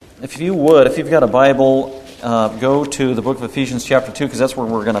If you would, if you've got a Bible, go to the book of Ephesians chapter 2, because that's where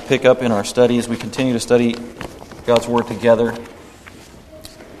we're going to pick up in our studies. We continue to study God's Word together.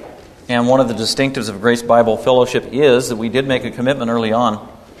 And one of the distinctives of Grace Bible Fellowship is that we did make a commitment early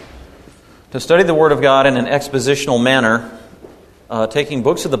on to study the Word of God in an expositional manner, taking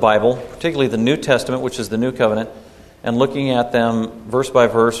books of the Bible, particularly the New Testament, which is the New Covenant, and looking at them verse by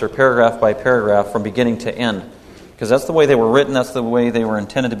verse or paragraph by paragraph from beginning to end. Because that's the way they were written, that's the way they were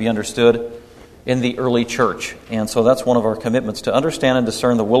intended to be understood in the early church. And so that's one of our commitments, to understand and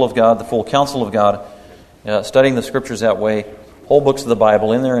discern the will of God, the full counsel of God, studying the Scriptures that way, whole books of the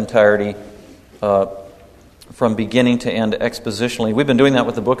Bible in their entirety, from beginning to end expositionally. We've been doing that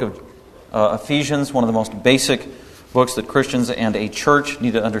with the book of Ephesians, one of the most basic books that Christians and a church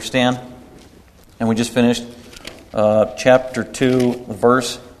need to understand. And we just finished chapter 2,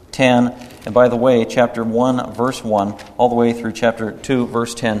 verse 10. And by the way, chapter 1, verse 1, all the way through chapter 2,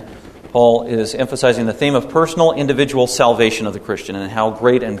 verse 10, Paul is emphasizing the theme of personal, individual salvation of the Christian and how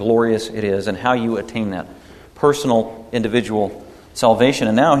great and glorious it is and how you attain that personal, individual salvation.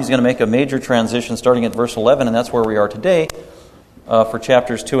 And now he's going to make a major transition starting at verse 11, and that's where we are today for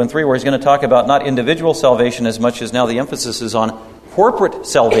chapters 2 and 3, where he's going to talk about not individual salvation as much as now the emphasis is on corporate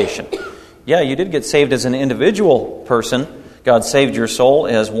salvation. Yeah, you did get saved as an individual person. God saved your soul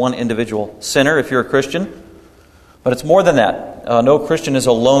as one individual sinner if you're a Christian. But it's more than that. No Christian is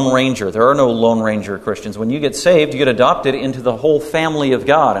a lone ranger. There are no lone ranger Christians. When you get saved, you get adopted into the whole family of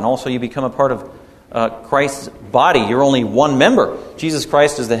God. And also you become a part of Christ's body. You're only one member. Jesus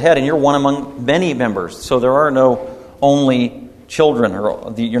Christ is the head, and you're one among many members. So there are no only children,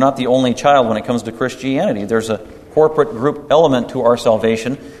 or you're not the only child when it comes to Christianity. There's a corporate group element to our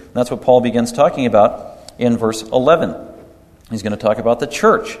salvation. And that's what Paul begins talking about in verse 11. He's going to talk about the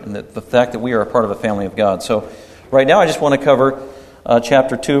church and the fact that we are a part of a family of God. So right now I just want to cover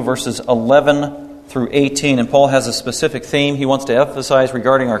chapter 2, verses 11 through 18. And Paul has a specific theme he wants to emphasize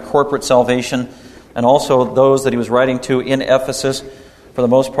regarding our corporate salvation, and also those that he was writing to in Ephesus. For the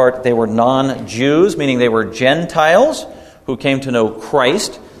most part, they were non-Jews, meaning they were Gentiles who came to know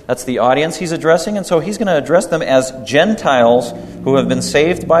Christ. That's the audience he's addressing. And so he's going to address them as Gentiles who have been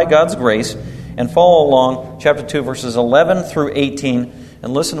saved by God's grace. And follow along, chapter 2, verses 11 through 18,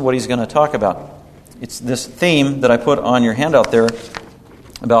 and listen to what he's going to talk about. It's this theme that I put on your handout there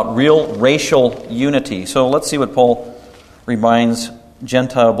about real racial unity. So let's see what Paul reminds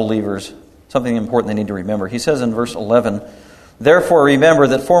Gentile believers, something important they need to remember. He says in verse 11, "Therefore remember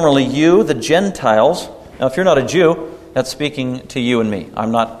that formerly you, the Gentiles..." Now if you're not a Jew, that's speaking to you and me.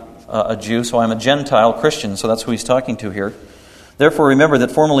 I'm not a Jew, so I'm a Gentile Christian, so that's who he's talking to here. "Therefore remember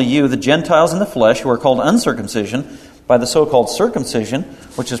that formerly you, the Gentiles in the flesh, who are called uncircumcision by the so-called circumcision,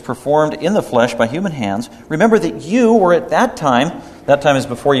 which is performed in the flesh by human hands, remember that you were at that time is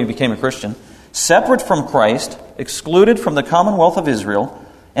before you became a Christian, separate from Christ, excluded from the commonwealth of Israel,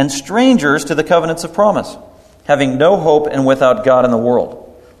 and strangers to the covenants of promise, having no hope and without God in the world.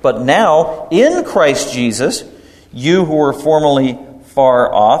 But now, in Christ Jesus, you who were formerly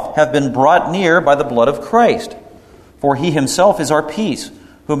far off have been brought near by the blood of Christ. For he himself is our peace,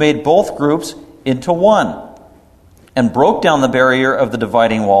 who made both groups into one, and broke down the barrier of the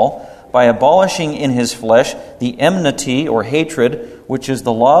dividing wall by abolishing in his flesh the enmity or hatred, which is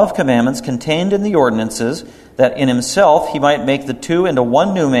the law of commandments contained in the ordinances, that in himself he might make the two into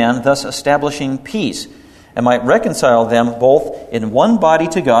one new man, thus establishing peace, and might reconcile them both in one body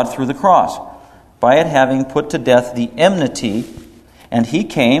to God through the cross, by it having put to death the enmity. And he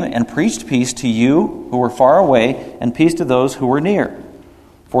came and preached peace to you who were far away, and peace to those who were near.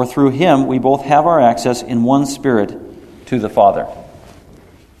 For through him we both have our access in one Spirit to the Father."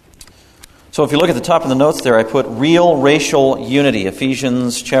 So if you look at the top of the notes there, I put real racial unity.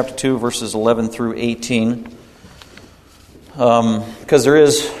 Ephesians chapter 2, verses 11 through 18. Because there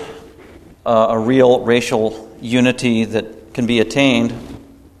is a real racial unity that can be attained.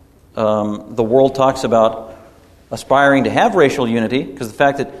 The world talks about aspiring to have racial unity, because the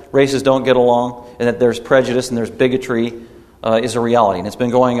fact that races don't get along and that there's prejudice and there's bigotry is a reality. And it's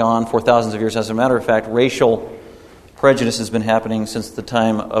been going on for thousands of years. As a matter of fact, racial prejudice has been happening since the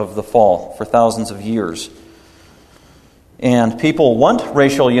time of the fall, for thousands of years. And people want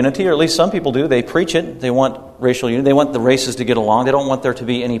racial unity, or at least some people do. They preach it. They want racial unity. They want the races to get along. They don't want there to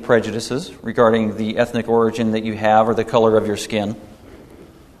be any prejudices regarding the ethnic origin that you have or the color of your skin.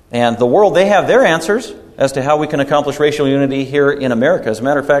 And the world, they have their answers as to how we can accomplish racial unity here in America. As a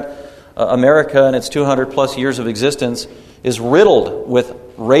matter of fact, America in its 200 plus years of existence is riddled with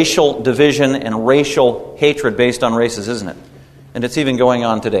racial division and racial hatred based on races, isn't it? And it's even going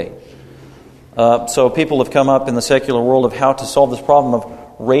on today. So people have come up in the secular world of how to solve this problem of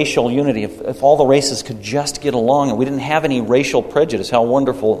racial unity. If all the races could just get along and we didn't have any racial prejudice, how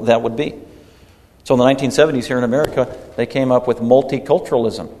wonderful that would be. So in the 1970s here in America, they came up with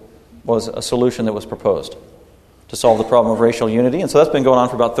multiculturalism was a solution that was proposed to solve the problem of racial unity. And so that's been going on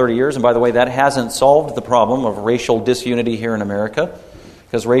for about 30 years. And by the way, that hasn't solved the problem of racial disunity here in America,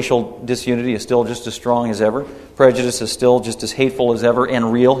 because racial disunity is still just as strong as ever. Prejudice is still just as hateful as ever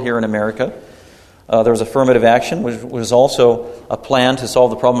and real here in America. There was affirmative action, which was also a plan to solve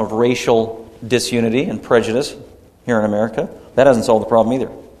the problem of racial disunity and prejudice here in America. That hasn't solved the problem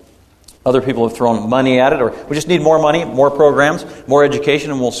either. Other people have thrown money at it, or we just need more money, more programs, more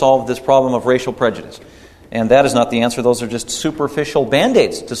education, and we'll solve this problem of racial prejudice. And that is not the answer. Those are just superficial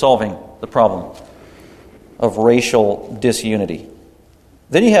band-aids to solving the problem of racial disunity.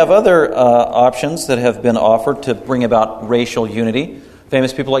 Then you have other options that have been offered to bring about racial unity.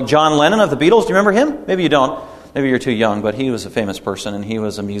 Famous people like John Lennon of the Beatles. Do you remember him? Maybe you don't. Maybe you're too young, but he was a famous person, and he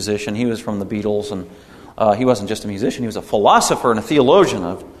was a musician. He was from the Beatles, and he wasn't just a musician. He was a philosopher and a theologian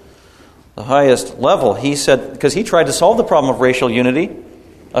of the highest level. He said, because he tried to solve the problem of racial unity,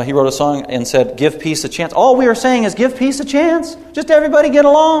 he wrote a song and said, "Give peace a chance." All we are saying is give peace a chance. Just everybody get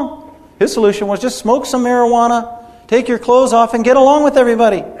along. His solution was just smoke some marijuana, take your clothes off, and get along with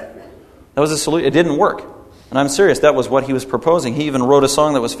everybody. That was the solution. It didn't work. And I'm serious, that was what he was proposing. He even wrote a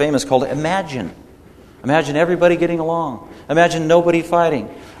song that was famous called Imagine. Imagine everybody getting along. Imagine nobody fighting.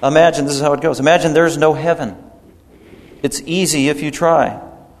 Imagine, this is how it goes. Imagine there's no heaven. It's easy if you try.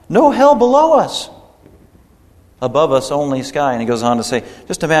 No hell below us. Above us only sky. And he goes on to say,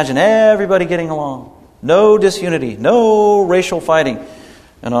 just imagine everybody getting along. No disunity. No racial fighting.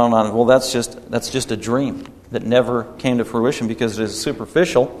 And on and on. Well, that's just a dream that never came to fruition because it is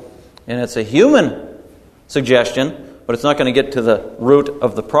superficial and it's a human suggestion, but it's not going to get to the root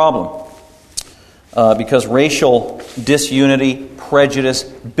of the problem. Because racial disunity, prejudice,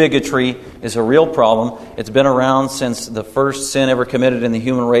 bigotry is a real problem. It's been around since the first sin ever committed in the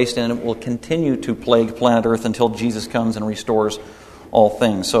human race, and it will continue to plague planet Earth until Jesus comes and restores all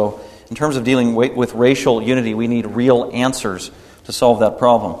things. So in terms of dealing with racial unity, we need real answers to solve that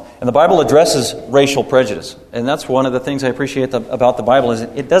problem. And the Bible addresses racial prejudice. And that's one of the things I appreciate about the Bible is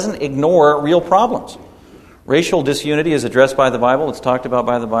it doesn't ignore real problems. Racial disunity is addressed by the Bible. It's talked about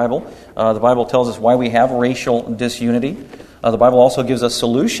by the Bible. The Bible tells us why we have racial disunity. The Bible also gives us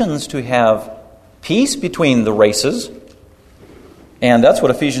solutions to have peace between the races. And that's what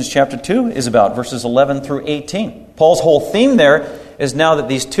Ephesians chapter 2 is about, verses 11 through 18. Paul's whole theme there is now that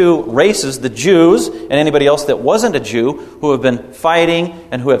these two races, the Jews and anybody else that wasn't a Jew, who have been fighting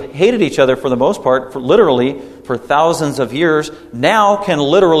and who have hated each other for the most part, for thousands of years, now can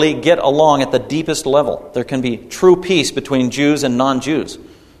literally get along at the deepest level. There can be true peace between Jews and non-Jews.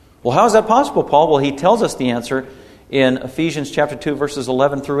 Well, how is that possible, Paul? Well, he tells us the answer in Ephesians chapter 2, verses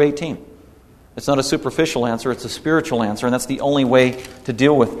 11 through 18. It's not a superficial answer, it's a spiritual answer, and that's the only way to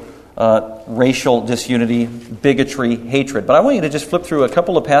deal with racial disunity, bigotry, hatred. But I want you to just flip through a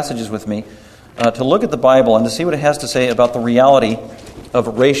couple of passages with me to look at the Bible and to see what it has to say about the reality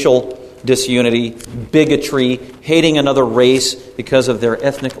of racial disunity, bigotry, hating another race because of their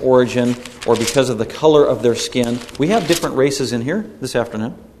ethnic origin or because of the color of their skin. We have different races in here this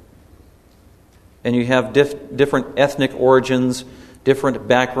afternoon. And you have different ethnic origins, different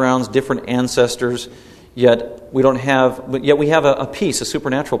backgrounds, different ancestors, yet we have a peace, a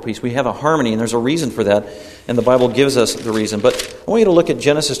supernatural peace. We have a harmony, and there's a reason for that, and the Bible gives us the reason. But I want you to look at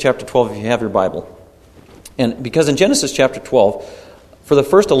Genesis chapter 12 if you have your Bible. And because in Genesis chapter 12, for the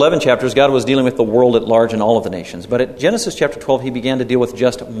first 11 chapters, God was dealing with the world at large and all of the nations. But at Genesis chapter 12, he began to deal with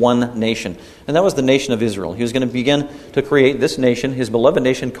just one nation. And that was the nation of Israel. He was going to begin to create this nation, his beloved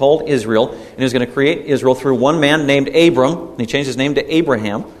nation called Israel. And he was going to create Israel through one man named Abram. And he changed his name to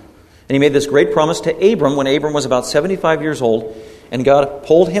Abraham. And he made this great promise to Abram when Abram was about 75 years old. And God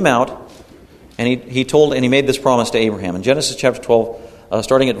pulled him out. And he made this promise to Abraham. In Genesis chapter 12,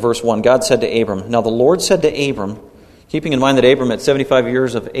 starting at verse 1, God said to Abram, "Now the Lord said to Abram," keeping in mind that Abram, at 75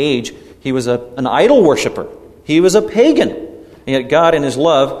 years of age, he was an idol worshiper. He was a pagan. And yet God, in his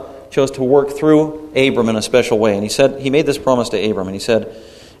love, chose to work through Abram in a special way. And he made this promise to Abram. And he said,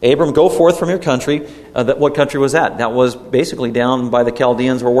 "Abram, go forth from your country." What country was that? That was basically down by the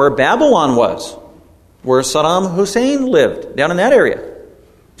Chaldeans, or where Babylon was, where Saddam Hussein lived, down in that area.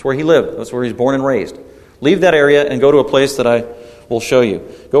 That's where he lived. That's where he was born and raised. Leave that area and go to a place that I will show you.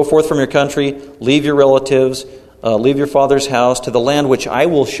 Go forth from your country, leave your relatives, leave your father's house to the land which I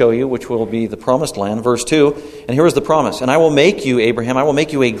will show you, which will be the promised land. Verse 2, and here is the promise. "And I will make you, Abraham, I will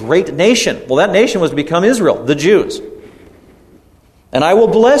make you a great nation." Well, that nation was to become Israel, the Jews. "And I will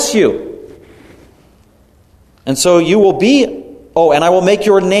bless you. And so you will be Oh, and I will make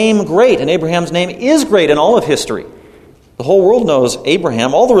your name great. And Abraham's name is great in all of history. The whole world knows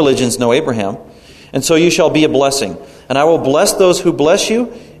Abraham. All the religions know Abraham. And so you shall be a blessing. And I will bless those who bless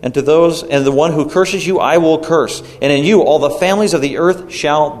you, and to those and the one who curses you I will curse. And in you all the families of the earth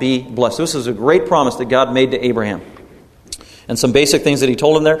shall be blessed. This is a great promise that God made to Abraham. And some basic things that he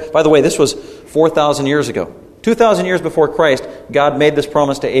told him there. By the way, this was 4,000 years ago. 2,000 years before Christ, God made this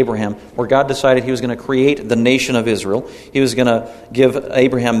promise to Abraham, where God decided He was going to create the nation of Israel. He was going to give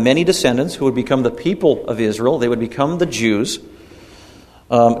Abraham many descendants who would become the people of Israel. They would become the Jews.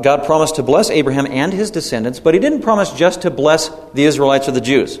 God promised to bless Abraham and his descendants, but He didn't promise just to bless the Israelites or the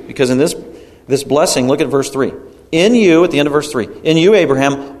Jews. Because in this blessing, look at verse 3. In you, at the end of verse 3, in you,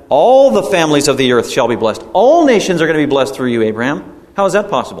 Abraham, all the families of the earth shall be blessed. All nations are going to be blessed through you, Abraham. How is that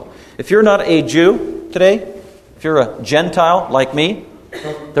possible? If you're not a Jew today, if you're a Gentile like me,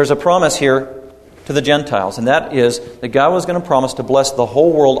 there's a promise here to the Gentiles, and that is that God was going to promise to bless the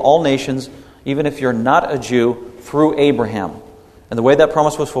whole world, all nations, even if you're not a Jew, through Abraham. And the way that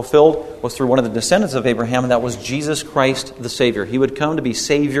promise was fulfilled was through one of the descendants of Abraham, and that was Jesus Christ the Savior. He would come to be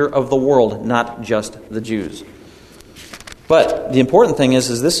Savior of the world, not just the Jews. But the important thing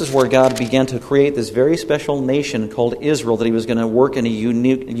is this is where God began to create this very special nation called Israel that He was going to work in a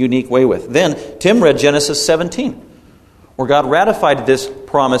unique way with. Then Tim read Genesis 17, where God ratified this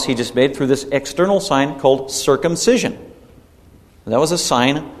promise He just made through this external sign called circumcision. And that was a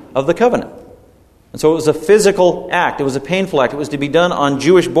sign of the covenant. And so it was a physical act. It was a painful act. It was to be done on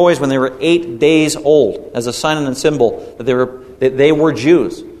Jewish boys when they were 8 days old, as a sign and a symbol that they were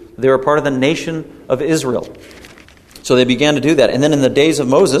Jews. They were part of the nation of Israel. So they began to do that. And then in the days of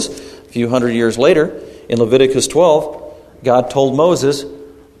Moses, a few hundred years later, in Leviticus 12, God told Moses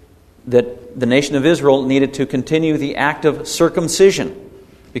that the nation of Israel needed to continue the act of circumcision.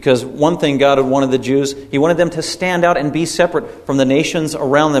 Because one thing God had wanted the Jews, He wanted them to stand out and be separate from the nations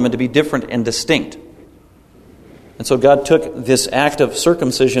around them and to be different and distinct. And so God took this act of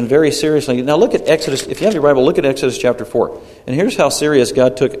circumcision very seriously. Now look at Exodus, if you have your Bible, look at Exodus chapter 4. And here's how serious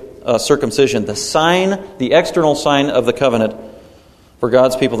God took circumcision, the sign, the external sign of the covenant for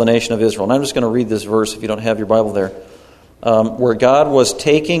God's people, the nation of Israel. And I'm just going to read this verse if you don't have your Bible there. Where God was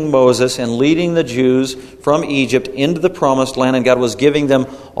taking Moses and leading the Jews from Egypt into the promised land, and God was giving them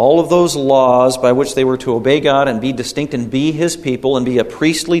all of those laws by which they were to obey God and be distinct and be His people and be a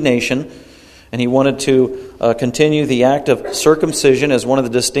priestly nation. And He wanted to continue the act of circumcision as one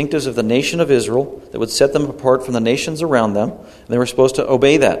of the distinctives of the nation of Israel that would set them apart from the nations around them. And they were supposed to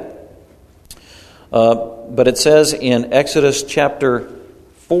obey that. But it says in Exodus chapter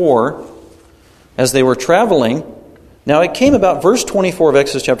 4, as they were traveling, now it came about, verse 24 of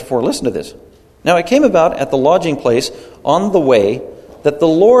Exodus chapter 4, listen to this. Now it came about at the lodging place on the way that the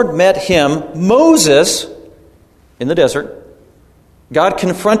Lord met him, Moses, in the desert. God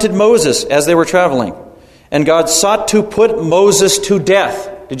confronted Moses as they were traveling, and God sought to put Moses to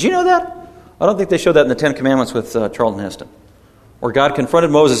death. Did you know that? I don't think they showed that in the Ten Commandments with Charlton Heston, where God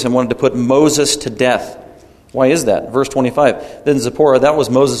confronted Moses and wanted to put Moses to death. Why is that? Verse 25, then Zipporah, that was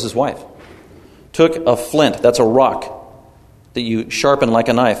Moses' wife, took a flint, that's a rock, that you sharpen like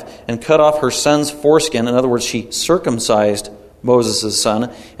a knife, and cut off her son's foreskin. In other words, she circumcised Moses'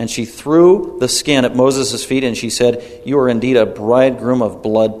 son, and she threw the skin at Moses' feet, and she said, you are indeed a bridegroom of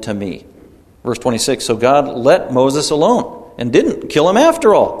blood to me. Verse 26, so God let Moses alone and didn't kill him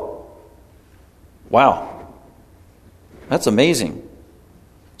after all. Wow. That's amazing.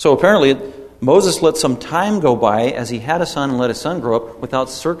 So apparently Moses let some time go by as he had a son and let his son grow up without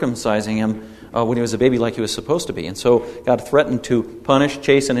circumcising him when he was a baby like he was supposed to be. And so God threatened to punish,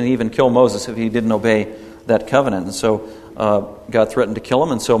 chasten, and even kill Moses if he didn't obey that covenant. And so God threatened to kill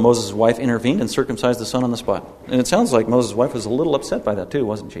him, and so Moses' wife intervened and circumcised the son on the spot. And it sounds like Moses' wife was a little upset by that too,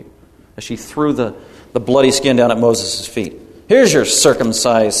 wasn't she? As she threw the bloody skin down at Moses' feet. Here's your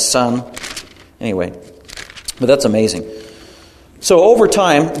circumcised son. Anyway, but that's amazing. So over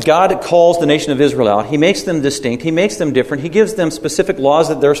time, God calls the nation of Israel out. He makes them distinct. He makes them different. He gives them specific laws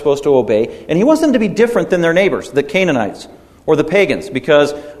that they're supposed to obey. And He wants them to be different than their neighbors, the Canaanites or the pagans.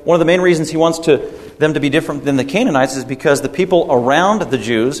 Because one of the main reasons He wants them to be different than the Canaanites is because the people around the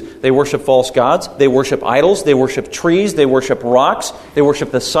Jews, they worship false gods. They worship idols. They worship trees. They worship rocks. They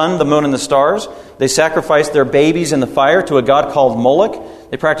worship the sun, the moon, and the stars. They sacrifice their babies in the fire to a god called Moloch.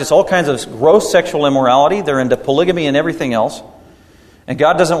 They practice all kinds of gross sexual immorality. They're into polygamy and everything else. And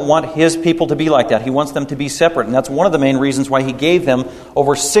God doesn't want His people to be like that. He wants them to be separate. And that's one of the main reasons why He gave them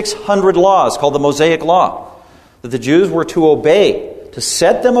over 600 laws called the Mosaic Law, that the Jews were to obey, to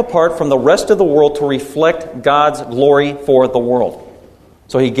set them apart from the rest of the world to reflect God's glory for the world.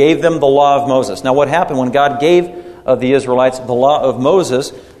 So He gave them the law of Moses. Now what happened when God gave of the Israelites, the law of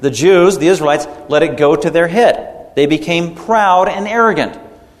Moses, the Jews, the Israelites, let it go to their head. They became proud and arrogant.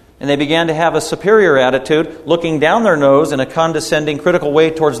 And they began to have a superior attitude, looking down their nose in a condescending, critical way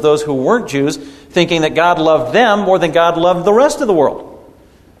towards those who weren't Jews, thinking that God loved them more than God loved the rest of the world.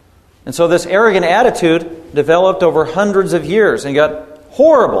 And so this arrogant attitude developed over hundreds of years and got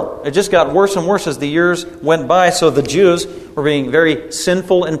horrible. It just got worse and worse as the years went by. So the Jews were being very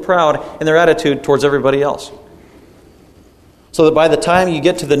sinful and proud in their attitude towards everybody else. So that by the time you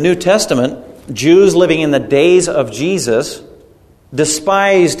get to the New Testament, Jews living in the days of Jesus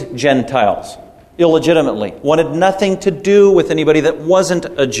despised Gentiles illegitimately, wanted nothing to do with anybody that wasn't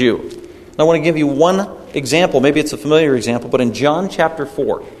a Jew. I want to give you one example. Maybe it's a familiar example, but in John chapter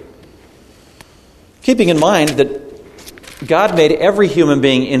 4, keeping in mind that God made every human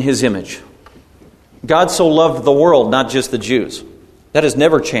being in His image. God so loved the world, not just the Jews. That has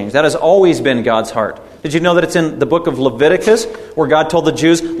never changed. That has always been God's heart. Did you know that it's in the book of Leviticus where God told the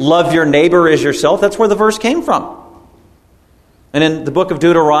Jews, love your neighbor as yourself? That's where the verse came from. And in the book of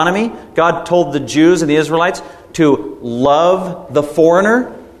Deuteronomy, God told the Jews and the Israelites to love the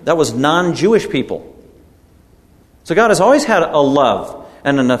foreigner. That was non-Jewish people. So God has always had a love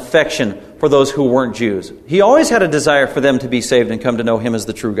and an affection for those who weren't Jews. He always had a desire for them to be saved and come to know Him as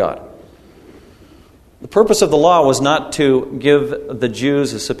the true God. The purpose of the law was not to give the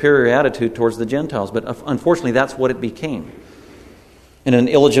Jews a superior attitude towards the Gentiles, but unfortunately that's what it became. In an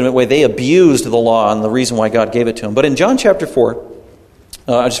illegitimate way, they abused the law and the reason why God gave it to them. But in John chapter 4,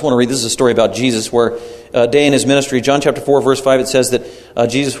 I just want to read, this is a story about Jesus where a day in His ministry, John chapter 4, verse 5, it says that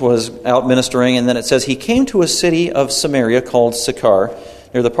Jesus was out ministering, and then it says, He came to a city of Samaria called Sychar,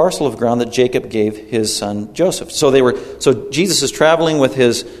 near the parcel of ground that Jacob gave his son Joseph. So Jesus is traveling with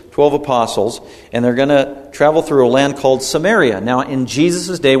His 12 apostles, and they're going to travel through a land called Samaria. Now, in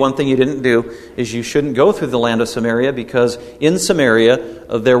Jesus' day, one thing you didn't do is you shouldn't go through the land of Samaria, because in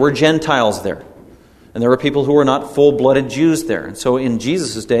Samaria there were Gentiles there. And there were people who were not full-blooded Jews there. And so in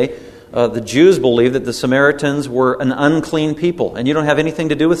Jesus' day, the Jews believed that the Samaritans were an unclean people. And you don't have anything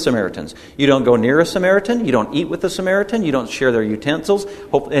to do with Samaritans. You don't go near a Samaritan. You don't eat with a Samaritan. You don't share their utensils.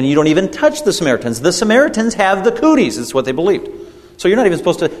 And you don't even touch the Samaritans. The Samaritans have the cooties. That's what they believed. So you're not even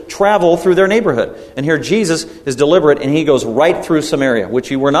supposed to travel through their neighborhood. And here Jesus is deliberate, and He goes right through Samaria,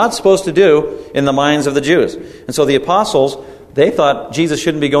 which you were not supposed to do in the minds of the Jews. And so the apostles, they thought Jesus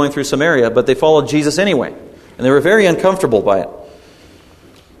shouldn't be going through Samaria, but they followed Jesus anyway. And they were very uncomfortable by it.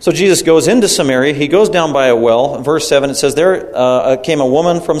 So Jesus goes into Samaria. He goes down by a well. In verse 7, it says, There came a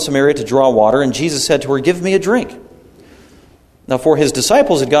woman from Samaria to draw water, and Jesus said to her, Give me a drink. Now, for His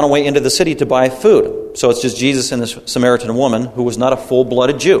disciples had gone away into the city to buy food. So it's just Jesus and this Samaritan woman who was not a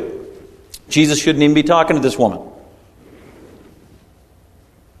full-blooded Jew. Jesus shouldn't even be talking to this woman.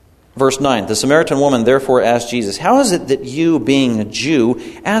 Verse 9, the Samaritan woman therefore asked Jesus, How is it that you, being a Jew,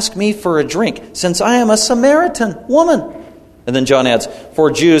 ask me for a drink, since I am a Samaritan woman? And then John adds,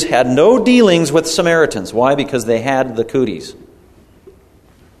 For Jews had no dealings with Samaritans. Why? Because they had the cooties.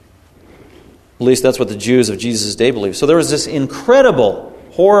 At least that's what the Jews of Jesus' day believed. So there was this incredible,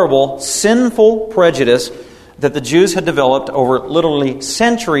 horrible, sinful prejudice that the Jews had developed over literally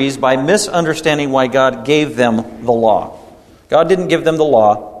centuries by misunderstanding why God gave them the law. God didn't give them the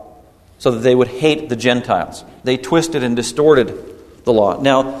law so that they would hate the Gentiles. They twisted and distorted the law.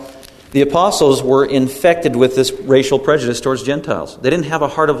 Now, the apostles were infected with this racial prejudice towards Gentiles. They didn't have a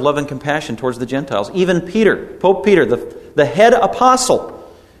heart of love and compassion towards the Gentiles. Even Peter, Pope Peter, the head apostle,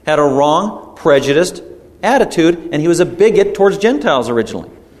 had a wrong, prejudiced attitude, and he was a bigot towards Gentiles originally.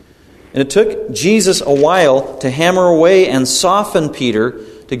 And it took Jesus a while to hammer away and soften Peter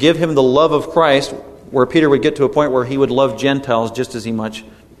to give him the love of Christ, where Peter would get to a point where he would love Gentiles just as much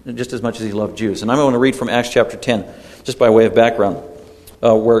as he loved Jews. And I'm going to read from Acts chapter 10, just by way of background,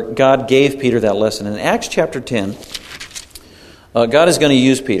 where God gave Peter that lesson. In Acts chapter 10, God is going to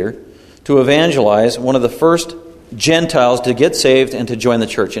use Peter to evangelize one of the first Gentiles to get saved and to join the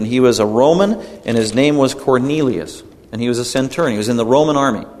church. And he was a Roman, and his name was Cornelius. And he was a centurion. He was in the Roman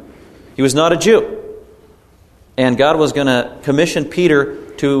army. He was not a Jew. And God was going to commission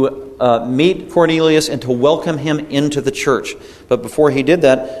Peter to meet Cornelius and to welcome him into the church. But before he did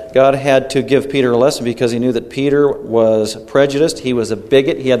that, God had to give Peter a lesson because he knew that Peter was prejudiced. He was a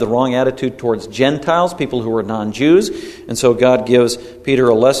bigot. He had the wrong attitude towards Gentiles, people who were non-Jews. And so God gives Peter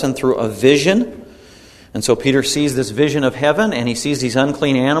a lesson through a vision. And so Peter sees this vision of heaven, and he sees these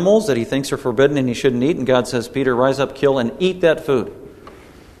unclean animals that he thinks are forbidden and he shouldn't eat. And God says, Peter, rise up, kill, and eat that food.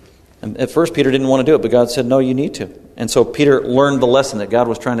 And at first, Peter didn't want to do it, but God said, no, you need to. And so Peter learned the lesson that God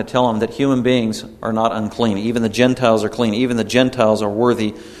was trying to tell him, that human beings are not unclean. Even the Gentiles are clean. Even the Gentiles are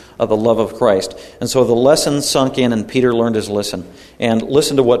worthy of the love of Christ. And so the lesson sunk in, and Peter learned his lesson. And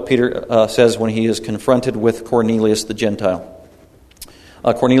listen to what Peter says when he is confronted with Cornelius the Gentile.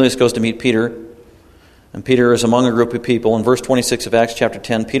 Cornelius goes to meet Peter, and Peter is among a group of people. In verse 26 of Acts chapter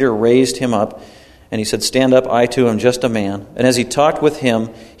 10, Peter raised him up, and he said, "Stand up, I too am just a man." And as he talked with him,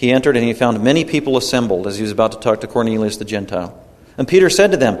 he entered, and he found many people assembled as he was about to talk to Cornelius the Gentile. And Peter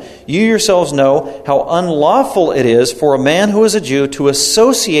said to them, "You yourselves know how unlawful it is for a man who is a Jew to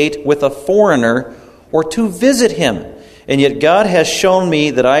associate with a foreigner or to visit him. And yet God has shown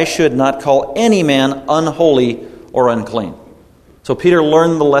me that I should not call any man unholy or unclean." So Peter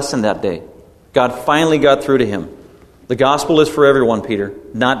learned the lesson that day. God finally got through to him. The gospel is for everyone, Peter,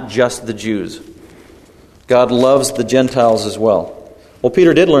 not just the Jews. God loves the Gentiles as well. Well,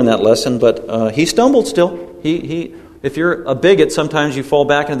 Peter did learn that lesson, but he stumbled still. If you're a bigot, sometimes you fall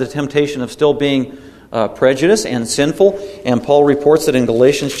back into the temptation of still being prejudiced and sinful. And Paul reports that in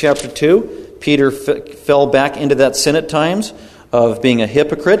Galatians chapter 2, Peter fell back into that sin at times of being a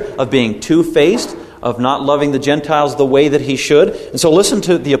hypocrite, of being two-faced, of not loving the Gentiles the way that he should. And so listen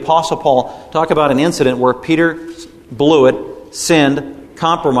to the Apostle Paul talk about an incident where Peter blew it, sinned,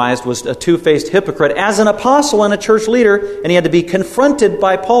 compromised, was a two-faced hypocrite as an apostle and a church leader, and he had to be confronted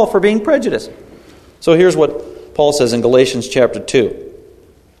by Paul for being prejudiced. So here's what Paul says in Galatians chapter 2.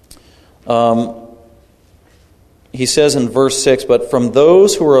 He says in verse 6, "But from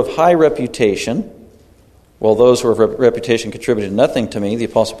those who are of high reputation," well, those who are of reputation contributed nothing to me. The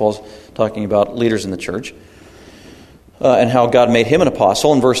Apostle Paul's talking about leaders in the church, and how God made him an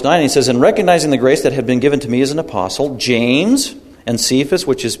apostle. In verse 9, he says, "In recognizing the grace that had been given to me as an apostle, James and Cephas,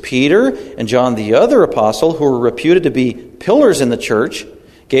 which is Peter, and John the other apostle, who were reputed to be pillars in the church,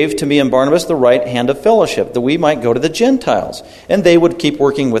 gave to me and Barnabas the right hand of fellowship, that we might go to the Gentiles, and they would keep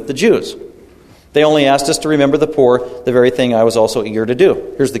working with the Jews. They only asked us to remember the poor, the very thing I was also eager to do."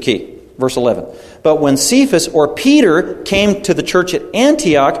 Here's the key. Verse 11. "But when Cephas or Peter came to the church at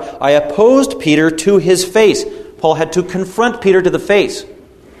Antioch, I opposed Peter to his face." Paul had to confront Peter to the face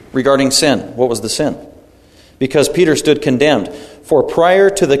regarding sin. What was the sin? "Because Peter stood condemned. For prior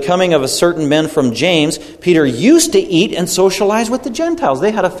to the coming of a certain men from James, Peter used to eat and socialize with the Gentiles."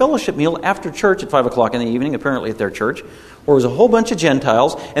 They had a fellowship meal after church at 5 o'clock in the evening, apparently at their church, where there was a whole bunch of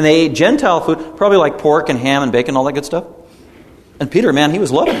Gentiles, and they ate Gentile food, probably like pork and ham and bacon, all that good stuff. And Peter, man, he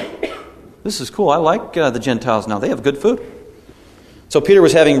was loving it. This is cool. I like the Gentiles now. They have good food. So Peter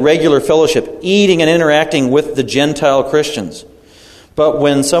was having regular fellowship, eating and interacting with the Gentile Christians. But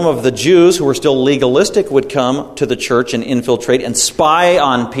when some of the Jews who were still legalistic would come to the church and infiltrate and spy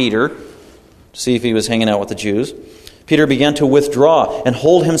on Peter to see if he was hanging out with the Jews, Peter began to withdraw and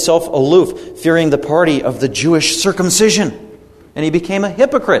hold himself aloof, fearing the party of the Jewish circumcision. And he became a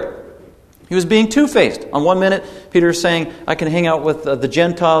hypocrite. He was being two-faced. On one minute, Peter is saying, "I can hang out with the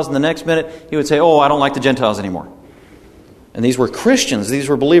Gentiles," and the next minute he would say, "Oh, I don't like the Gentiles anymore." And these were Christians, these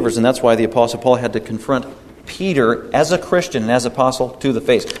were believers, and that's why the Apostle Paul had to confront Peter as a Christian and as apostle to the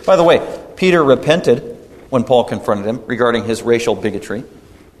face. By the way, Peter repented when Paul confronted him regarding his racial bigotry.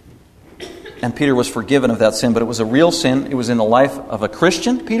 And Peter was forgiven of that sin, but it was a real sin. It was in the life of a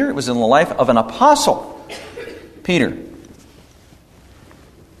Christian, Peter. It was in the life of an apostle, Peter.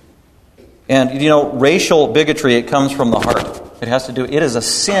 And you know, racial bigotry, it comes from the heart. It is a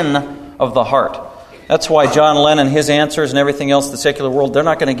sin of the heart. That's why John Lennon, his answers and everything else, the secular world, they're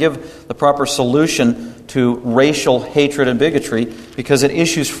not going to give the proper solution to racial hatred and bigotry because it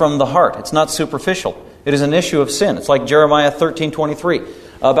issues from the heart. It's not superficial. It is an issue of sin. It's like Jeremiah 13:23.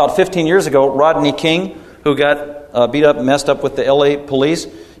 About 15 years ago, Rodney King, who got beat up and messed up with the LA police,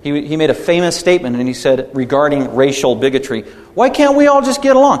 he made a famous statement, and he said regarding racial bigotry, "Why can't we all just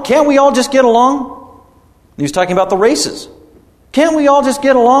get along? Can't we all just get along?" He was talking about the races. Can't we all just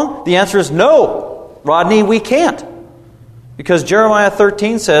get along? The answer is no. Rodney, we can't. Because Jeremiah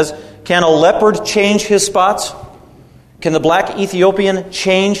 13 says, "Can a leopard change his spots? Can the black Ethiopian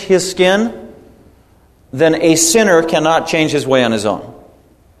change his skin? Then a sinner cannot change his way on his own."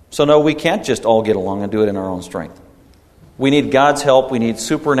 So no, we can't just all get along and do it in our own strength. We need God's help. We need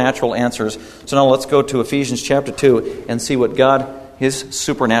supernatural answers. So now let's go to Ephesians chapter 2 and see what His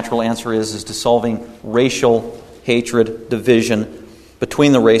supernatural answer is to solving racial hatred, division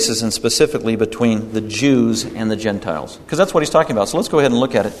between the races, and specifically between the Jews and the Gentiles. Because that's what he's talking about. So let's go ahead and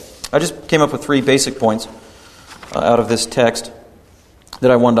look at it. I just came up with 3 basic points out of this text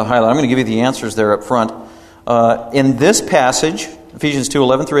that I wanted to highlight. I'm going to give you the answers there up front. In this passage, Ephesians 2,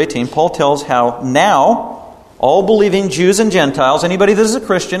 11 through 18, Paul tells how now all believing Jews and Gentiles, anybody that is a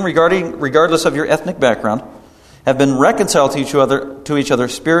Christian, regardless of your ethnic background, have been reconciled to each other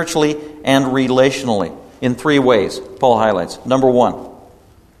spiritually and relationally in 3 ways, Paul highlights. Number 1,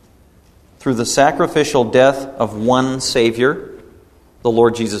 through the sacrificial death of one Savior, the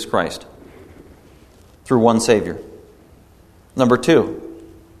Lord Jesus Christ. Through one Savior. Number 2,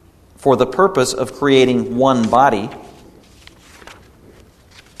 for the purpose of creating one body.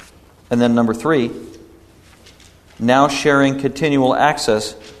 And then number 3, now sharing continual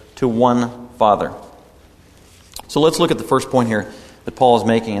access to one Father. So let's look at the first point here that Paul is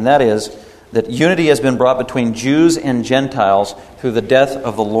making, and that is that unity has been brought between Jews and Gentiles through the death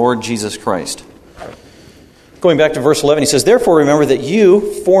of the Lord Jesus Christ. Going back to verse 11, he says, "Therefore remember that you,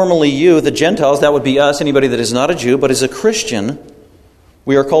 formerly you, the Gentiles," that would be us, anybody that is not a Jew but is a Christian,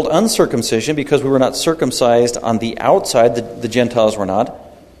 "we are called uncircumcision because we were not circumcised on the outside," the Gentiles were not,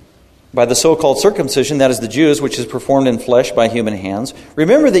 "by the so-called circumcision, that is the Jews, which is performed in flesh by human hands.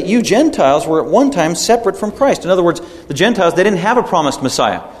 Remember that you Gentiles were at one time separate from Christ." In other words, the Gentiles, they didn't have a promised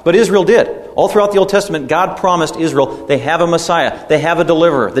Messiah, but Israel did. All throughout the Old Testament, God promised Israel they have a Messiah, they have a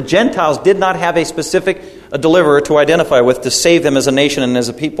deliverer. The Gentiles did not have a specific deliverer to identify with to save them as a nation and as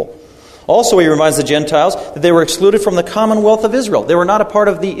a people. Also, he reminds the Gentiles that they were excluded from the commonwealth of Israel. They were not a part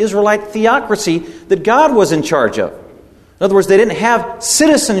of the Israelite theocracy that God was in charge of. In other words, they didn't have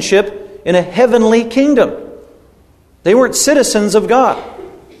citizenship in a heavenly kingdom. They weren't citizens of God.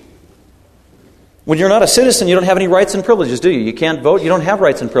 When you're not a citizen, you don't have any rights and privileges, do you? You can't vote, you don't have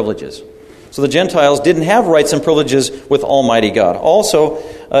rights and privileges. So the Gentiles didn't have rights and privileges with Almighty God. Also,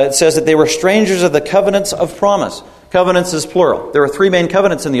 it says that they were strangers of the covenants of promise. Covenants is plural. There are 3 main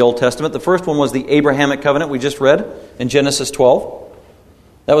covenants in the Old Testament. The first one was the Abrahamic covenant we just read in Genesis 12.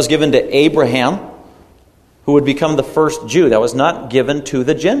 That was given to Abraham, who would become the first Jew. That was not given to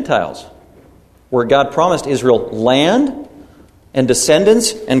the Gentiles, where God promised Israel land and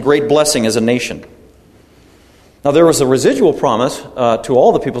descendants and great blessing as a nation. Now there was a residual promise to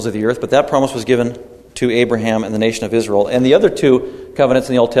all the peoples of the earth, but that promise was given to Abraham and the nation of Israel. And the other 2 covenants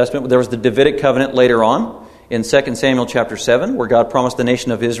in the Old Testament, there was the Davidic covenant later on in 2 Samuel chapter 7, where God promised the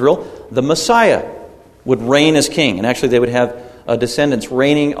nation of Israel the Messiah would reign as king. And actually they would have descendants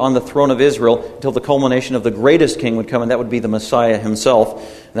reigning on the throne of Israel until the culmination of the greatest king would come, and that would be the Messiah himself.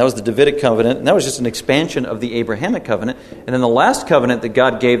 And that was the Davidic covenant, and that was just an expansion of the Abrahamic covenant. And then the last covenant that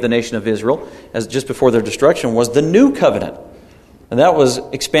God gave the nation of Israel, as just before their destruction, was the new covenant. And that was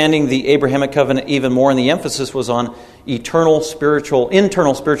expanding the Abrahamic covenant even more, and the emphasis was on internal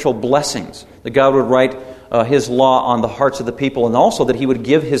spiritual blessings, that God would write His law on the hearts of the people, and also that He would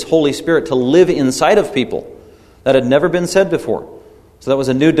give His Holy Spirit to live inside of people. That had never been said before. So that was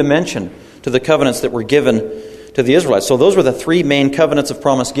a new dimension to the covenants that were given to the Israelites. So those were the 3 main covenants of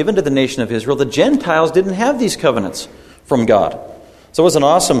promise given to the nation of Israel. The Gentiles didn't have these covenants from God. So it was an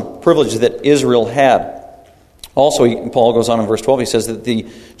awesome privilege that Israel had. Also, Paul goes on in verse 12, he says that the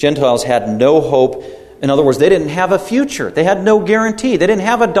Gentiles had no hope. In other words, they didn't have a future. They had no guarantee. They didn't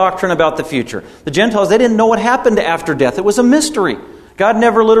have a doctrine about the future. The Gentiles, they didn't know what happened after death. It was a mystery. God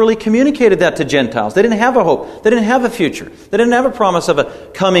never literally communicated that to Gentiles. They didn't have a hope. They didn't have a future. They didn't have a promise of a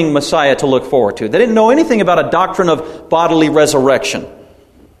coming Messiah to look forward to. They didn't know anything about a doctrine of bodily resurrection.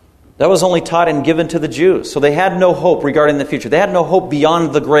 That was only taught and given to the Jews. So they had no hope regarding the future. They had no hope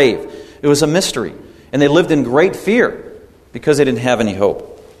beyond the grave. It was a mystery. And they lived in great fear because they didn't have any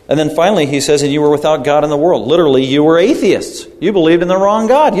hope. And then finally he says, and you were without God in the world. Literally, you were atheists. You believed in the wrong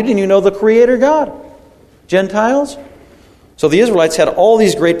God. You didn't even know the Creator God. Gentiles? So the Israelites had all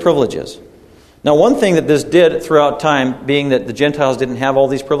these great privileges. Now, one thing that this did throughout time, being that the Gentiles didn't have all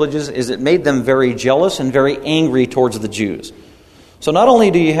these privileges, is it made them very jealous and very angry towards the Jews. So not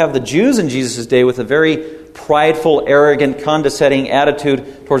only do you have the Jews in Jesus' day with a very prideful, arrogant, condescending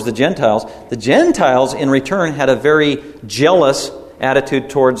attitude towards the Gentiles in return had a very jealous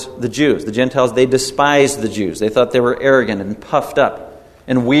attitude towards the Jews. The Gentiles, they despised the Jews. They thought they were arrogant and puffed up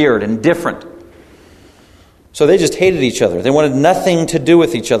and weird and different. So they just hated each other. They wanted nothing to do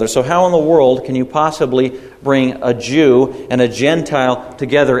with each other. So how in the world can you possibly bring a Jew and a Gentile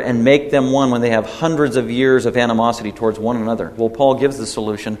together and make them one when they have hundreds of years of animosity towards one another? Well, Paul gives the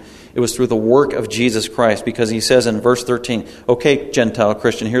solution. It was through the work of Jesus Christ, because he says in verse 13, okay, Gentile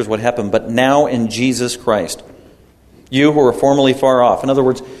Christian, here's what happened. But now in Jesus Christ, you who were formerly far off. In other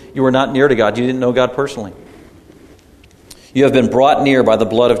words, you were not near to God. You didn't know God personally. You have been brought near by the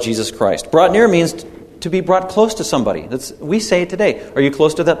blood of Jesus Christ. Brought near means to be brought close to somebody. We say it today. Are you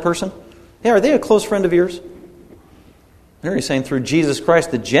close to that person? Yeah, are they a close friend of yours? There he's saying through Jesus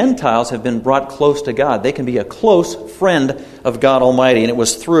Christ, the Gentiles have been brought close to God. They can be a close friend of God Almighty, and it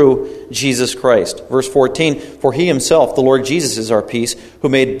was through Jesus Christ. Verse 14, for he himself, the Lord Jesus, is our peace, who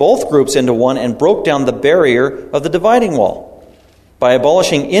made both groups into one and broke down the barrier of the dividing wall. By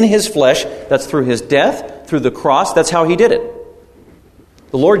abolishing in his flesh, that's through his death, through the cross, that's how he did it.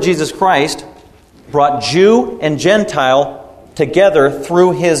 The Lord Jesus Christ brought Jew and Gentile together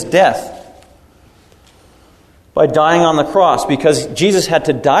through his death by dying on the cross, because Jesus had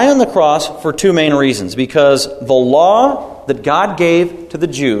to die on the cross for two main reasons. Because the law that God gave to the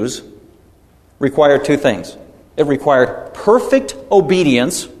Jews required two things. It required perfect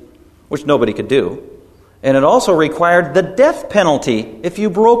obedience, which nobody could do, and it also required the death penalty if you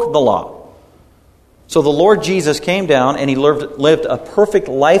broke the law. So the Lord Jesus came down and he lived a perfect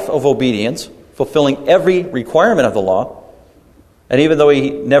life of obedience, fulfilling every requirement of the law. And even though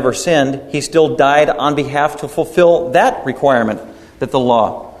he never sinned, he still died on behalf to fulfill that requirement that the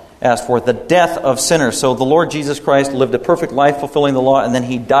law asked for, the death of sinners. So the Lord Jesus Christ lived a perfect life fulfilling the law, and then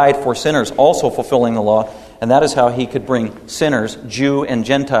he died for sinners, also fulfilling the law. And that is how he could bring sinners, Jew and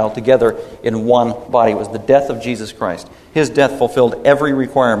Gentile, together in one body. It was the death of Jesus Christ. His death fulfilled every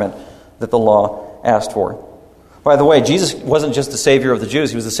requirement that the law asked for. By the way, Jesus wasn't just the Savior of the Jews,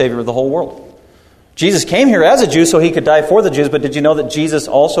 he was the Savior of the whole world. Jesus came here as a Jew so he could die for the Jews, but did you know that Jesus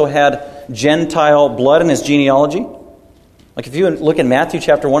also had Gentile blood in his genealogy? Like if you look in Matthew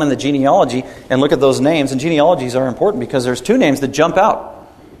chapter 1 in the genealogy and look at those names, and genealogies are important because there's two names that jump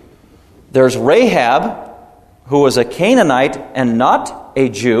out. There's Rahab, who was a Canaanite and not a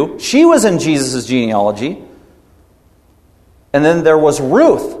Jew. She was in Jesus' genealogy. And then there was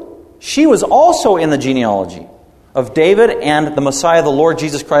Ruth. She was also in the genealogy of David and the Messiah, the Lord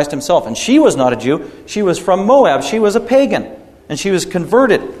Jesus Christ himself. And she was not a Jew. She was from Moab. She was a pagan. And she was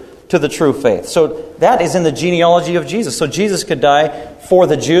converted to the true faith. So that is in the genealogy of Jesus. So Jesus could die for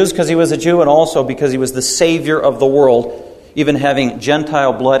the Jews because he was a Jew, and also because he was the Savior of the world, even having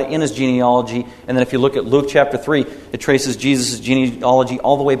Gentile blood in his genealogy. And then if you look at Luke chapter 3, it traces Jesus' genealogy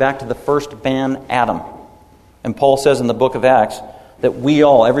all the way back to the first man, Adam. And Paul says in the book of Acts that we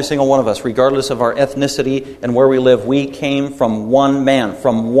all, every single one of us, regardless of our ethnicity and where we live, we came from one man,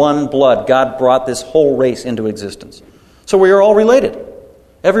 from one blood. God brought this whole race into existence. So we are all related,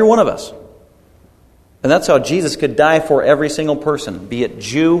 every one of us. And that's how Jesus could die for every single person, be it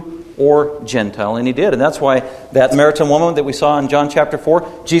Jew or Gentile, and he did. And that's why that Samaritan woman that we saw in John chapter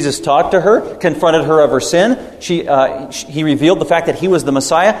 4, Jesus talked to her, confronted her of her sin. He revealed the fact that he was the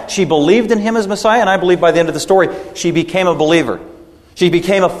Messiah. She believed in him as Messiah, and I believe by the end of the story, she became a believer. She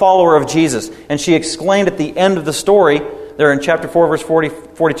became a follower of Jesus. And she explained at the end of the story, there in chapter 4, verse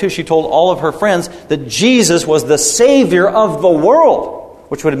 42, she told all of her friends that Jesus was the Savior of the world,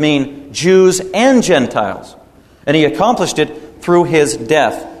 which would mean Jews and Gentiles. And he accomplished it through his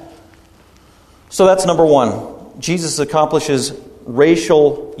death. So that's number one. Jesus accomplishes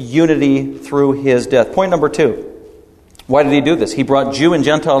racial unity through his death. Point number two. Why did he do this? He brought Jew and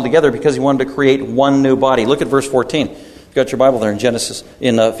Gentile together because he wanted to create one new body. Look at verse 14. You've got your Bible there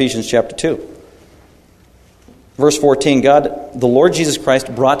in Ephesians chapter 2. Verse 14, God, the Lord Jesus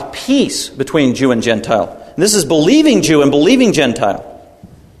Christ, brought peace between Jew and Gentile. And this is believing Jew and believing Gentile.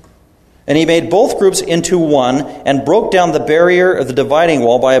 And he made both groups into one and broke down the barrier of the dividing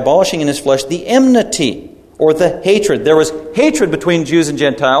wall by abolishing in his flesh the enmity or the hatred. There was hatred between Jews and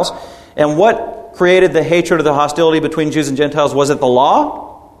Gentiles. And what created the hatred or the hostility between Jews and Gentiles? Was it the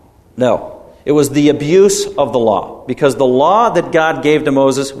law? No. It was the abuse of the law. Because the law that God gave to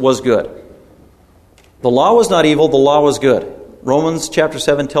Moses was good. The law was not evil, the law was good. Romans chapter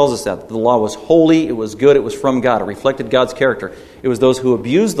 7 tells us that. The law was holy, it was good, it was from God. It reflected God's character. It was those who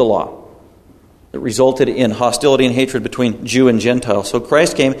abused the law that resulted in hostility and hatred between Jew and Gentile. So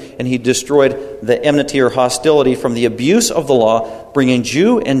Christ came and he destroyed the enmity or hostility from the abuse of the law, bringing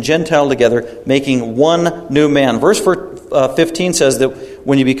Jew and Gentile together, making one new man. Verse 15 says that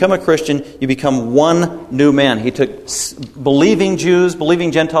when you become a Christian, you become one new man. He took believing Jews,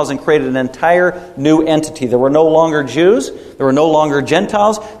 believing Gentiles, and created an entire new entity. There were no longer Jews. There were no longer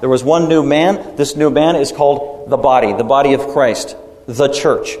Gentiles. There was one new man. This new man is called the body of Christ, the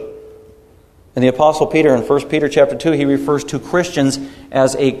church. And the Apostle Peter in 1 Peter chapter 2, he refers to Christians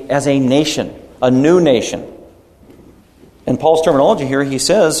as a nation, a new nation. In Paul's terminology here, he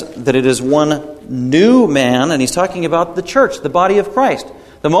says that it is one new man, and he's talking about the church, the body of Christ.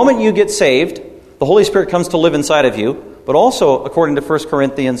 The moment you get saved, the Holy Spirit comes to live inside of you, but also, according to 1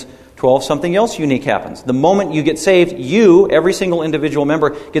 Corinthians 12, something else unique happens. The moment you get saved, you, every single individual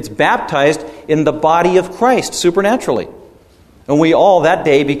member, gets baptized in the body of Christ supernaturally. And we all that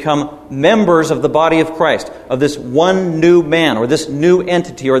day become members of the body of Christ, of this one new man, or this new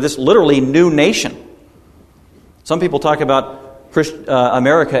entity, or this literally new nation. Some people talk about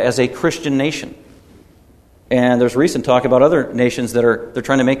America as a Christian nation. And there's recent talk about other nations that they're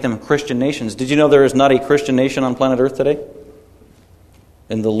trying to make them Christian nations. Did you know there is not a Christian nation on planet Earth today?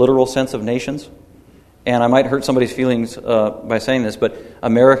 In the literal sense of nations? and I might hurt somebody's feelings by saying this, but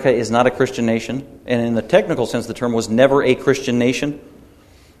America is not a Christian nation, and in the technical sense the term was never a Christian nation.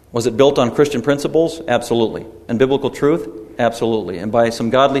 Was it built on Christian principles? Absolutely. And biblical truth? Absolutely. And by some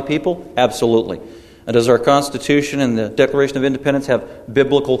godly people? Absolutely. And does our Constitution and the Declaration of Independence have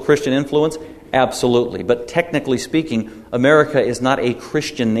biblical Christian influence? Absolutely. But technically speaking, America is not a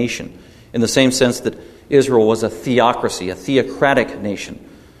Christian nation in the same sense that Israel was a theocracy, a theocratic nation.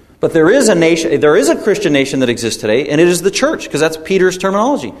 But there is a Christian nation that exists today, and it is the church, because that's Peter's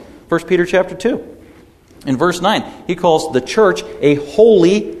terminology. 1 Peter chapter 2. In verse 9, he calls the church a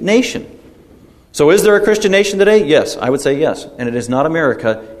holy nation. So is there a Christian nation today? Yes, I would say yes. And it is not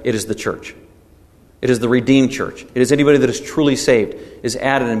America, it is the church. It is the redeemed church. It is anybody that is truly saved, is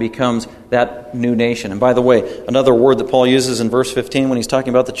added and becomes that new nation. And by the way, another word that Paul uses in verse 15 when he's talking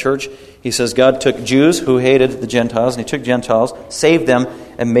about the church, he says God took Jews who hated the Gentiles, and he took Gentiles, saved them,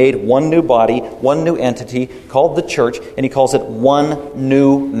 and made one new body, one new entity called the church, and he calls it one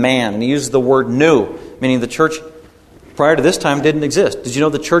new man. And he uses the word new, meaning the church prior to this time didn't exist. Did you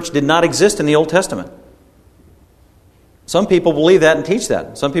know the church did not exist in the Old Testament? Some people believe that and teach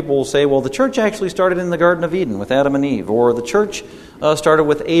that. Some people will say, well, the church actually started in the Garden of Eden with Adam and Eve, or the church started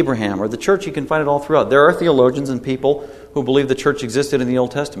with Abraham, or the church, you can find it all throughout. There are theologians and people who believe the church existed in the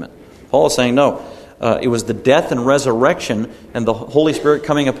Old Testament. Paul is saying, no, it was the death and resurrection and the Holy Spirit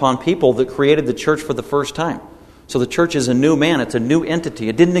coming upon people that created the church for the first time. So the church is a new man. It's a new entity.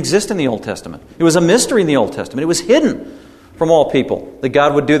 It didn't exist in the Old Testament. It was a mystery in the Old Testament. It was hidden from all people that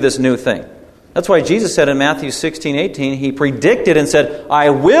God would do this new thing. That's why Jesus said in Matthew 16:18, he predicted and said, I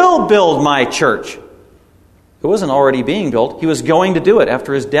will build my church. It wasn't already being built. He was going to do it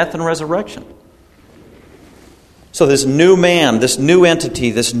after his death and resurrection. So this new man, this new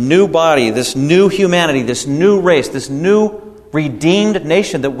entity, this new body, this new humanity, this new race, this new redeemed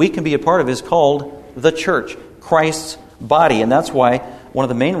nation that we can be a part of is called the church, Christ's body. And that's why one of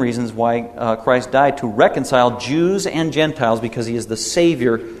the main reasons why Christ died, to reconcile Jews and Gentiles, because he is the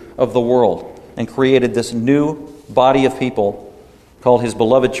Savior of the world and created this new body of people called his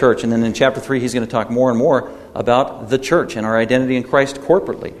beloved church. And then in chapter 3, he's going to talk more and more about the church and our identity in Christ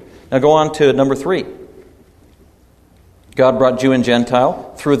corporately. Now go on to number 3. God brought Jew and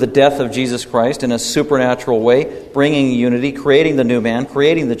Gentile through the death of Jesus Christ in a supernatural way, bringing unity, creating the new man,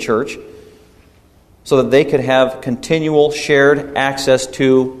 creating the church, so that they could have continual shared access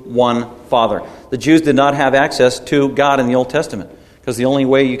to one Father. The Jews did not have access to God in the Old Testament, because the only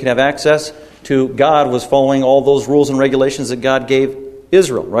way you could have access to God was following all those rules and regulations that God gave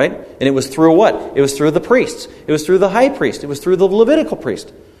Israel, right? And it was through what? It was through the priests. It was through the high priest. It was through the Levitical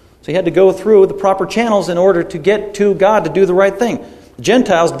priest. So you had to go through the proper channels in order to get to God to do the right thing. The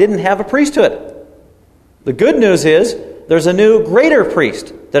Gentiles didn't have a priesthood. The good news is there's a new greater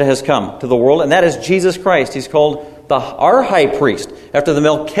priest that has come to the world, and that is Jesus Christ. He's called our high priest after the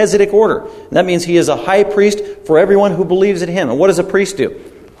Melchizedek order. And that means he is a high priest for everyone who believes in him. And what does a priest do?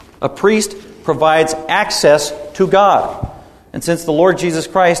 A priest provides access to God. And since the Lord Jesus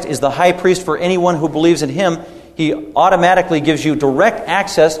Christ is the high priest for anyone who believes in him, he automatically gives you direct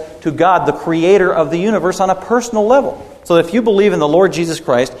access to God, the creator of the universe, on a personal level. So if you believe in the Lord Jesus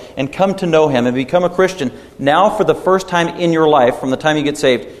Christ and come to know him and become a Christian, now for the first time in your life, from the time you get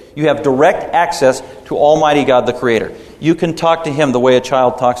saved, you have direct access to Almighty God, the Creator. You can talk to him the way a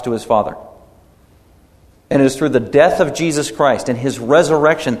child talks to his father. And it is through the death of Jesus Christ and his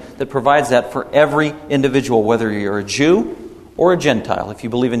resurrection that provides that for every individual, whether you're a Jew or a Gentile. If you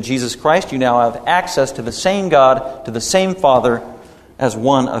believe in Jesus Christ, you now have access to the same God, to the same Father, as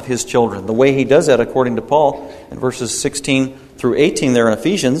one of his children. The way he does that, according to Paul, in verses 16 through 18 there in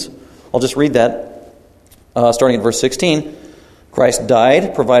Ephesians, I'll just read that, starting at verse 16. Christ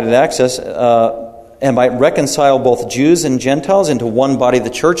died, provided access, and might reconcile both Jews and Gentiles into one body, the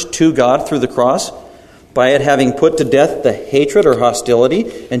church, to God through the cross, by it having put to death the hatred or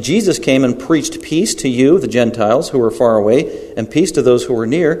hostility. And Jesus came and preached peace to you, the Gentiles, who were far away, and peace to those who were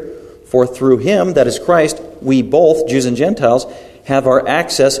near. For through him, that is Christ, we both, Jews and Gentiles, have our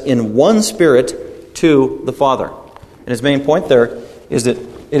access in one Spirit to the Father. And his main point there is that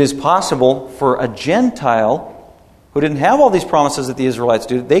it is possible for a Gentile who didn't have all these promises that the Israelites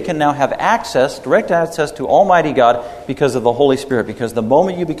do, they can now have access, direct access to Almighty God because of the Holy Spirit. Because the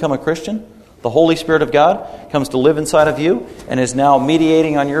moment you become a Christian, the Holy Spirit of God comes to live inside of you and is now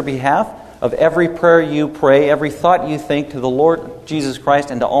mediating on your behalf of every prayer you pray, every thought you think, to the Lord Jesus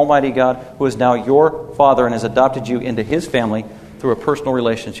Christ and to Almighty God, who is now your Father and has adopted you into his family through a personal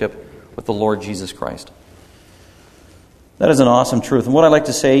relationship with the Lord Jesus Christ. That is an awesome truth. And what I'd like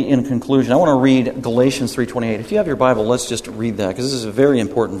to say in conclusion, I want to read Galatians 3:28. If you have your Bible, let's just read that, because this is a very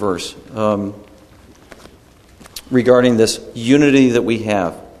important verse. regarding this unity that we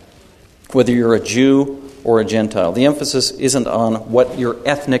have, whether you're a Jew or a Gentile. The emphasis isn't on what your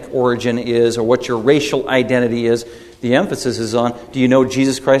ethnic origin is or what your racial identity is. The emphasis is on, do you know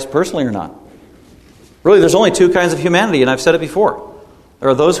Jesus Christ personally or not? Really, there's only two kinds of humanity, and I've said it before. There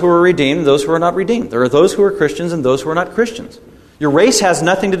are those who are redeemed and those who are not redeemed. There are those who are Christians and those who are not Christians. Your race has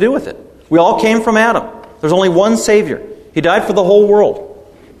nothing to do with it. We all came from Adam. There's only one Savior. He died for the whole world.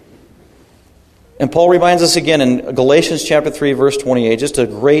 And Paul reminds us again in Galatians chapter 3, verse 28, just a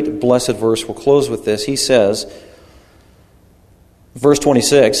great blessed verse. We'll close with this. He says, verse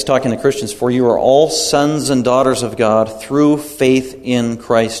 26, talking to Christians, "For you are all sons and daughters of God through faith in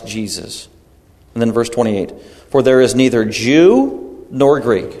Christ Jesus." And then verse 28, "For there is neither Jew nor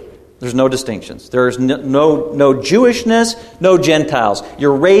Greek." There's no distinctions. There is no Jewishness, no Gentiles.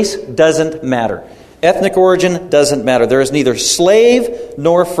 Your race doesn't matter. Ethnic origin doesn't matter. There is neither slave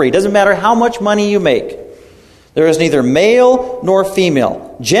nor free. Doesn't matter how much money you make. There is neither male nor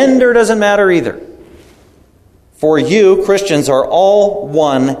female. Gender doesn't matter either. For you, Christians, are all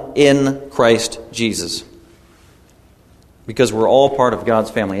one in Christ Jesus. Because we're all part of God's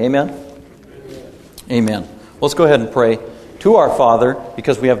family. Amen? Amen. Let's go ahead and pray to our Father,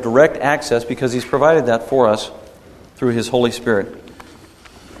 because we have direct access, because He's provided that for us through His Holy Spirit.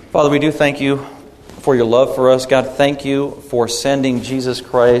 Father, we do thank You for Your love for us. God, thank You for sending Jesus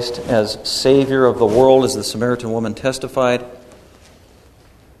Christ as Savior of the world, as the Samaritan woman testified.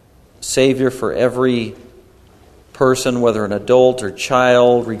 Savior for every person, whether an adult or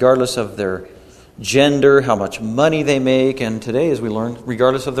child, regardless of their gender, how much money they make, and today, as we learned,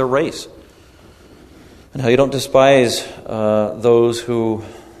 regardless of their race. And how You don't despise those who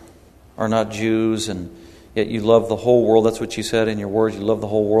are not Jews, and yet You love the whole world. That's what You said in Your word. You love the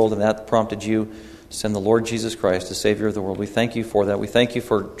whole world, and that prompted You to send the Lord Jesus Christ, the Savior of the world. We thank You for that. We thank You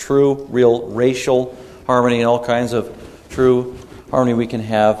for true, real racial harmony and all kinds of true harmony we can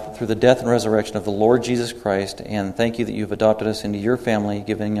have through the death and resurrection of the Lord Jesus Christ. And thank You that You've adopted us into Your family,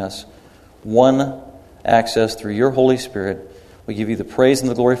 giving us one access through Your Holy Spirit. We give You the praise and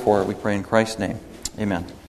the glory for it. We pray in Christ's name. Amen.